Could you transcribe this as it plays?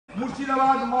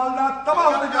मुर्शिदाबाद मालदा तबाह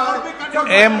होते जा रहे।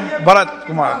 एम भरत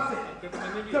कुमार,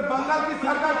 बंगाल की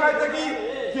सरकार कहते कि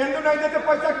केंद्र नहीं देते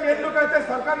पैसा, केंद्र कहते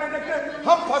सरकार नहीं देते,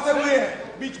 हम फंसे हुए हैं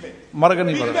बीच में।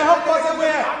 मरगनी बीच भरत, में हम फंसे हुए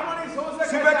हैं।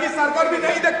 सुबह की सरकार भी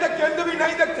नहीं देखते, केंद्र भी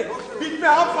नहीं देखते, बीच में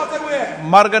हम फंसे हुए हैं।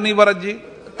 मरगनी Bharat ji.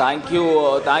 Thank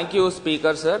you,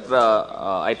 Speaker, sir.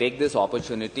 I take this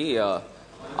opportunity.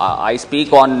 I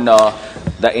speak on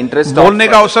the interest बोलने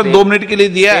of का अवसर 2 मिनट के लिए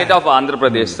दिया है। State of Andhra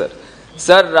Pradesh, sir.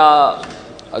 Sir,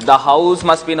 the House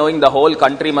must be knowing, the whole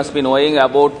country must be knowing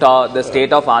about the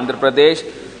state of Andhra Pradesh.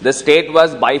 The state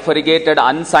was bifurcated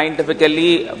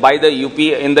unscientifically by the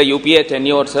in the UPA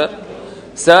tenure, sir.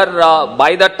 Sir,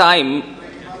 by the time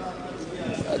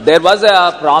there was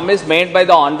a promise made by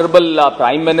the Honorable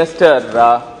Prime Minister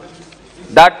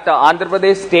that Andhra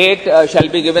Pradesh state shall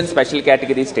be given special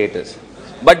category status.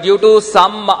 But due to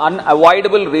some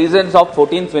unavoidable reasons of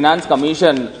 14th Finance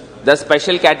Commission, the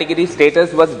special category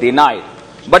status was denied.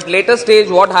 But later stage,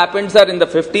 what happened, sir, in the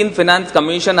 15th Finance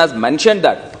Commission has mentioned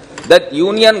that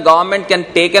union government can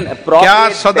take an appropriate क्या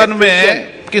सदन में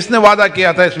decision. किसने वादा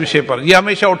किया था इस विषय पर? ये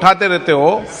हमेशा उठाते रहते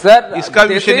हो Sir, इसका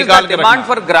विषय निकाल के demand रखना।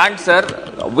 for grant, sir.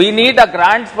 We need a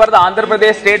grant for the Andhra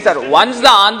Pradesh state, sir. Once the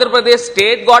Andhra Pradesh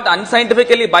state got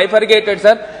unscientifically bifurcated,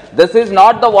 sir, this is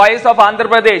not the voice of Andhra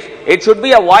Pradesh. It should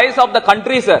be a voice of the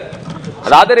country, sir.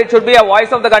 Rather, it should be a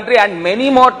voice of the country. And many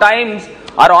more times,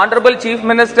 our Honorable Chief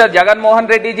Minister Jagan Mohan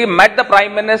Reddy ji met the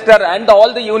Prime Minister and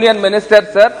all the union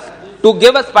ministers, sir, to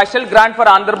give a special grant for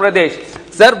Andhra Pradesh.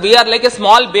 Sir, we are like a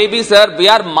small baby, sir. We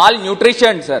are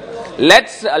malnutritioned, sir. Let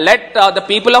the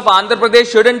people of Andhra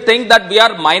Pradesh shouldn't think that we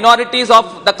are minorities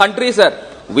of the country, sir.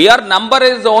 Our number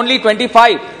is only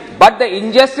 25. But the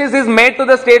injustice is made to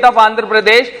the state of Andhra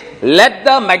Pradesh. Let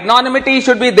the magnanimity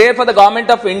should be there for the government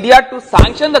of India to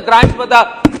sanction the grants for the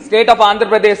state of Andhra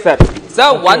Pradesh, sir.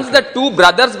 Sir, once the two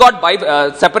brothers got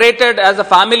separated as a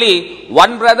family,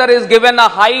 one brother is given a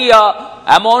high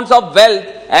amounts of wealth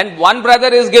and one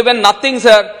brother is given nothing,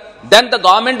 sir. Then the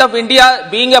government of India,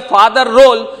 being a father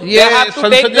role, they have to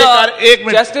take the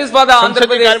justice for the Andhra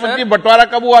Pradesh, sir. बंटवारा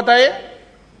कब हुआ था? ये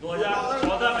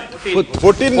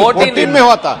 2014 में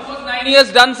हुआ था। 9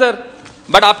 years done, sir.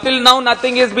 But up till now,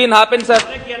 nothing has been happened, sir.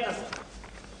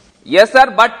 Yes, sir.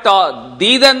 But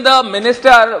then the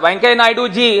minister, Venkaiah Naidu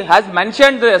ji, has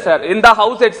mentioned, sir, in the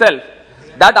house itself,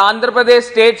 that Andhra Pradesh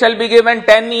state shall be given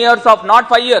 10 years of, not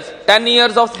 5 years, 10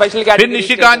 years of special category. फिर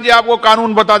निशिकांत जी आपको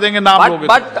कानून बता देंगे नाम लोगे।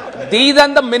 But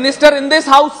then the minister in this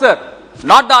house, sir,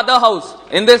 not the other house,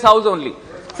 in this house only.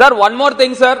 Sir, one more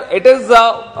thing, sir. It is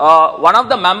one of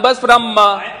the members from.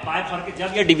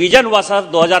 जब ये division हुआ सर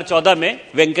 2014 में,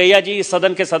 वेंकैया जी इस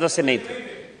सदन के सदस्य नहीं थे।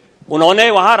 उन्होंने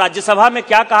वहां राज्यसभा में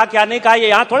क्या कहा क्या नहीं कहा ये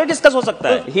यहाँ थोड़े डिस्कस हो सकता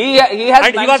है। He has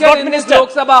mentioned in this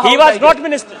Lok Sabha. He was not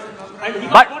minister. And he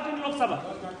was not in Lok Sabha.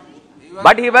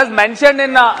 But he was mentioned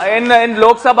in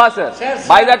Lok Sabha, sir.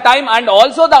 By the time, and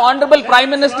also the Honorable Prime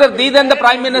Minister, then the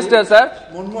Prime Minister, sir.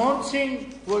 Manmohan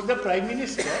Singh was the Prime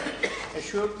Minister,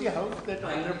 assured the House that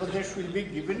Andhra Pradesh will be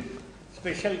given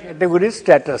special category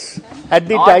status at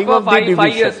the time of the division.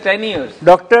 5 years, 10 years.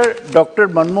 Dr.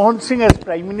 Manmohan Singh as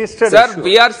Prime Minister. Sir,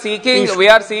 we are seeking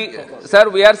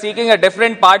a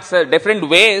different parts, sir, different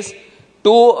ways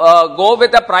to go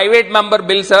with a private member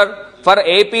bill, sir, for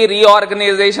AP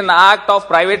Reorganization Act of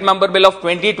Private Member Bill of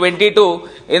 2022.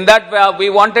 In that, we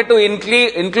wanted to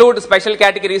include special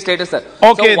category status, sir.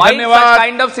 Okay, so why such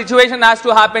kind of situation has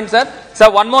to happen, sir? Sir,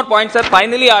 one more point, sir.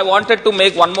 Finally, I wanted to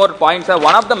make one more point, sir.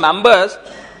 One of the members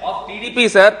of TDP,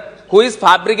 sir, who is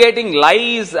fabricating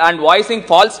lies and voicing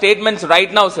false statements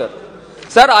right now, sir.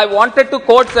 Sir, I wanted to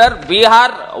quote, sir, we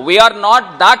are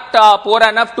not that poor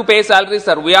enough to pay salaries,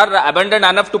 sir. We are abundant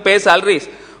enough to pay salaries.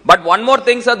 But one more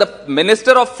thing, sir, the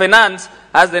Minister of Finance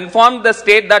has informed the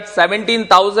state that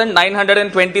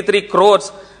 17,923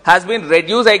 crores has been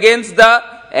reduced against the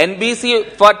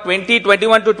NBC for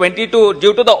 2021 to 22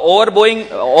 due to the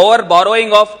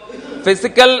over-borrowing of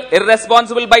fiscal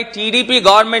irresponsible by TDP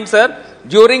government, sir,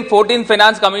 during 14th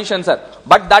Finance Commission, sir.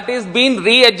 But that is being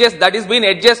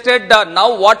adjusted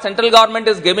now what central government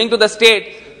is giving to the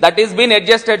state, that is being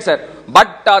adjusted, sir.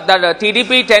 But the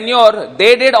TDP tenure,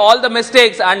 they did all the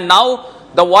mistakes and now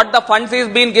what the funds is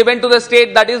being given to the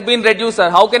state, that is being reduced, sir.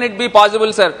 How can it be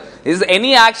possible, sir? Is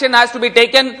any action has to be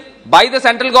taken by the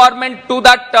central government to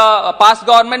that past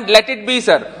government, let it be,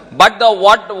 sir. But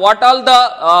what all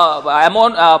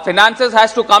the finances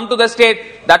has to come to the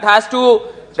state, that has to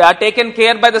taken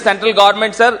care by the central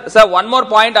government, sir. Sir, one more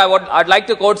point I'd like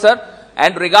to quote, sir.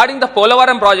 And regarding the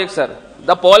Polavaram project, sir,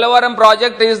 the Polavaram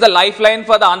project is the lifeline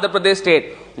for the Andhra Pradesh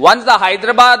state. Once the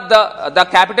Hyderabad, the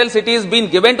capital city, is being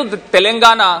given to the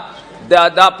Telangana,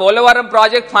 the Polavaram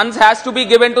project funds has to be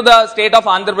given to the state of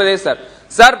Andhra Pradesh, sir.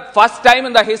 Sir, first time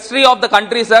in the history of the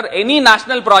country, sir, any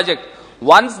national project,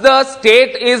 once the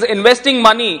state is investing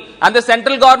money and the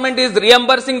central government is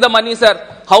reimbursing the money, sir,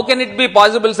 how can it be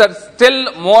possible, sir?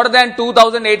 Still more than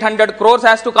 2,800 crores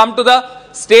has to come to the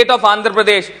state of Andhra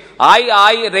Pradesh.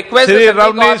 I request the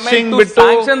central government to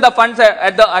sanction the funds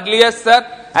at the earliest, sir.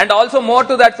 And also more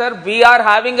to that, sir, we are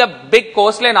having a big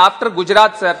coastline after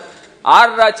Gujarat, sir.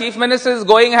 Our chief minister is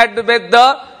going ahead with the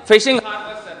fishing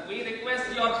harbour, sir. We request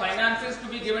your finances to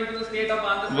be given to the state of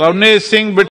Andhra Pradesh.